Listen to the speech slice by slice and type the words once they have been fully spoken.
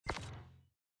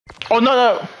Oh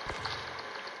no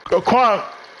no.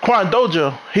 Quan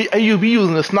Doja. He be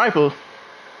using the sniper.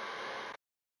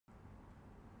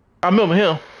 I remember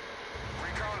him.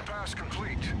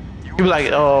 He be like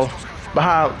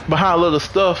behind little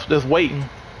stuff that's waiting.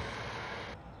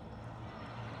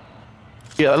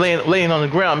 Yeah, laying on the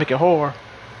ground making horror.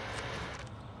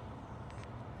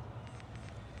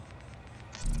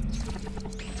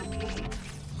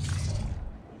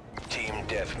 Team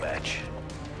deathmatch.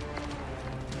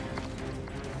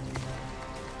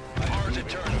 Hard to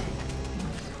turn.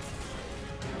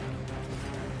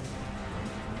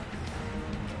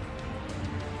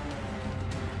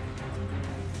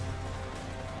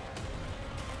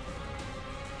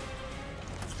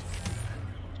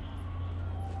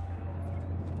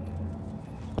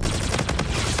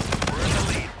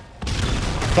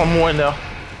 One more in there.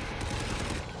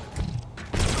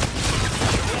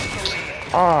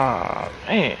 Ah,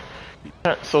 man.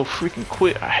 That's so freaking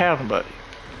quick. I have him, but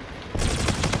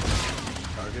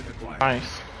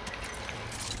nice.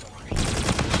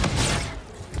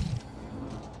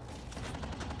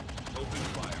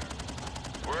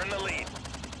 We're in the lead.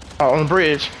 Oh, on the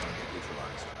bridge.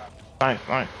 Nice,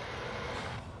 nice.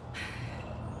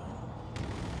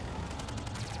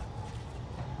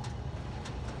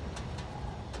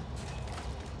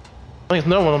 I think there's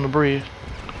no one on the bridge.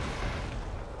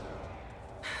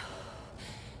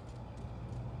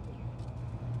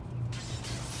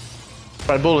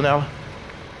 Right, bullet now.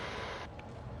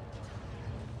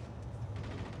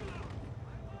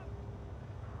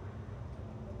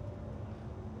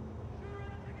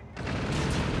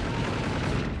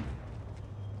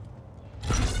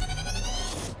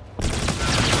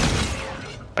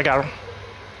 I got him.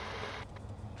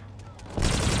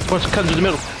 Wants to cut through the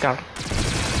middle. Got him.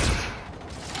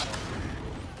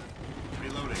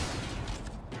 Reloading.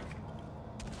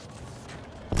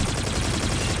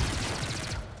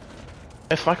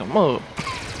 It's like a mug.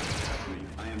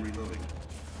 I am reloading.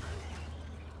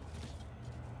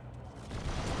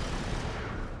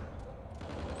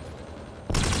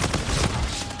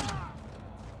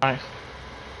 Nice.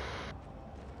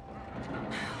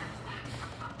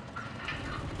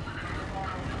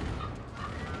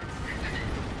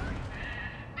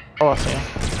 Oh, I see him.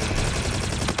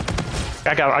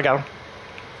 I got him, I got him.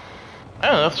 I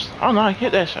don't know, I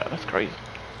hit that shot. That's crazy.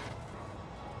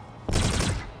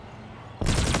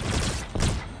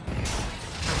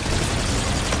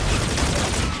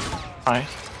 Nice.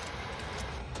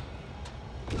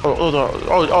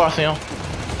 Oh, I see him.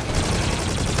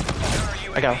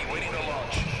 I got him.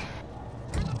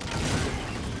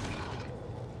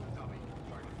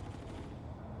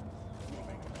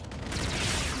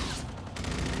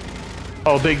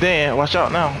 Oh, Big Dan, watch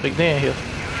out now. Big Dan here.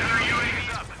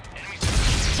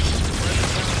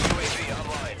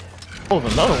 Oh,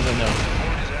 there's another one in there.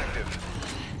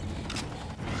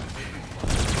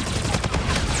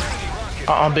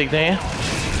 Big Dan.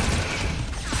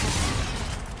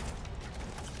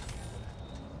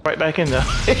 Right back in there.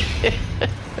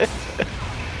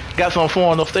 Got some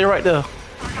foreign, they'll stay right there.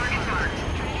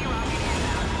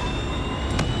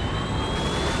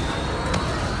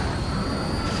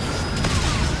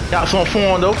 Got some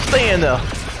foreign though, stay in there.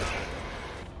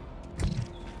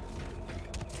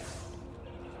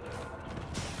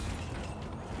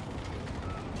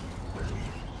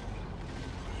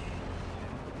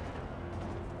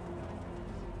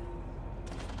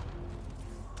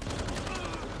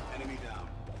 Enemy down.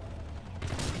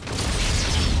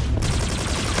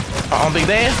 Big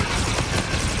Dan.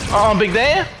 Big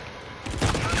Dan.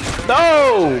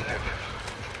 No.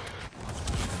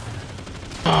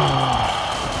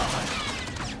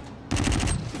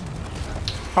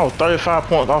 Oh, 35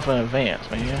 points off in advance,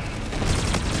 man.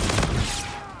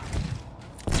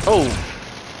 Oh,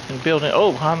 in the building.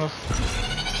 Oh, behind us.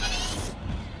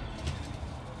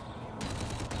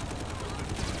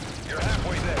 You're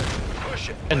halfway there. Push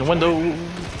it. In the window.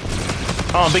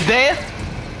 Big Dan.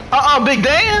 Big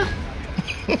Dan.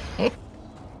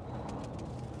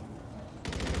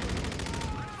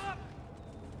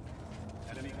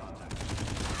 Enemy contact.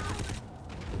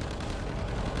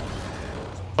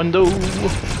 Window.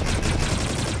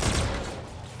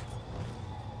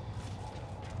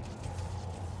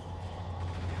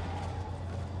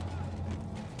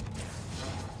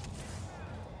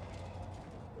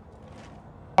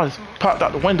 I just popped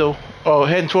out the window,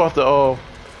 heading towards the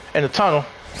in the tunnel.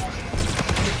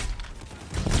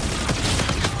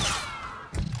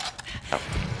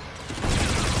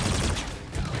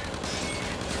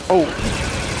 Oh,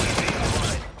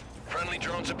 Friendly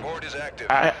drone support is active.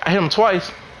 I hit him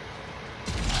twice.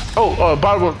 Oh,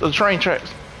 bottom of the train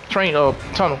tracks, tunnel.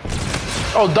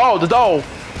 Oh, dog, the dog.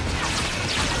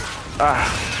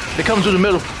 Ah, they come through the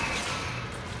middle.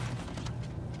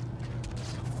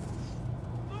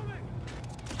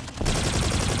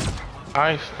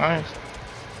 Nice, nice.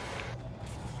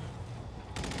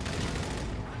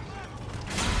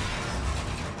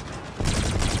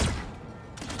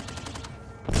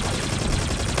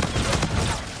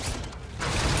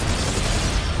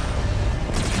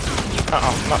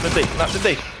 Not today, not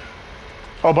today.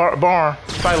 Oh, barn,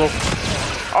 silo.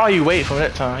 Oh, you wait for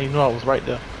that time. You know I was right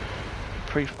there.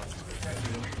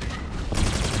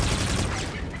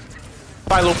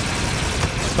 Silo.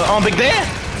 Big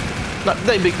Dan. Not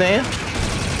today, Big Dan.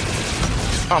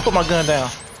 Put my gun down.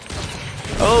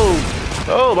 Oh,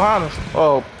 behind us.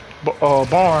 Oh,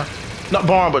 barn. Not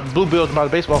barn, but blue building by the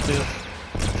baseball field.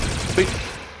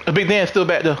 Big Dan still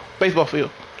back there. Baseball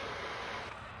field.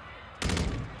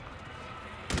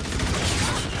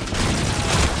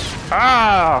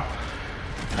 Ah!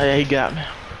 Yeah, he got me.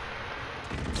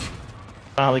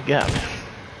 Finally got me.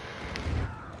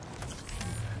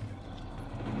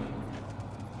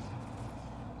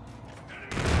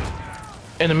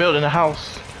 In the middle of the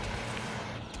house.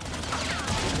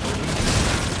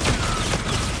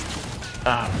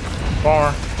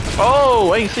 Barn.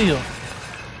 Oh, I ain't see him.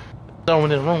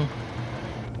 Someone in the room.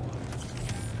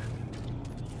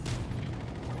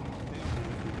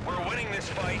 We're winning this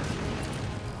fight.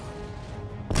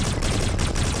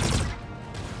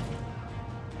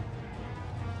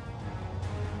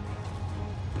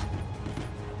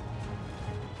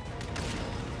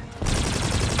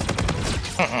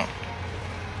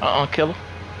 Killer.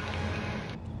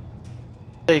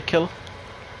 Hey, killer.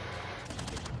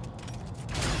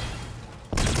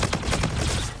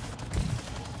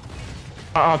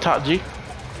 Top G.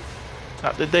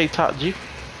 Not today, top G.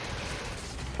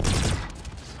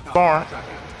 Barn.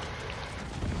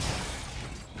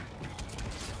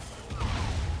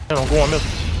 I'm going middle.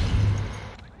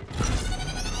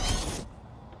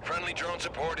 Friendly drone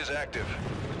support is active.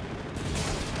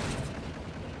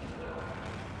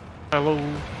 Hello.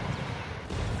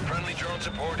 Friendly drone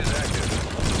support is active.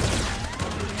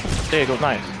 There you go,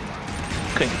 nice.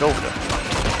 Couldn't get over there.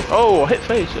 Oh, I hit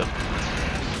face, yeah.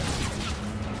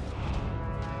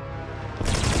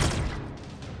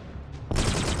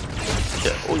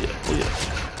 Yeah, oh yeah, oh yeah.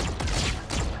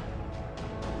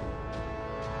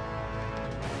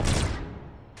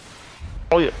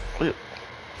 Oh yeah, oh yeah.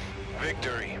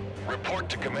 Victory. Report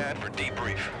to command for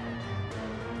debrief.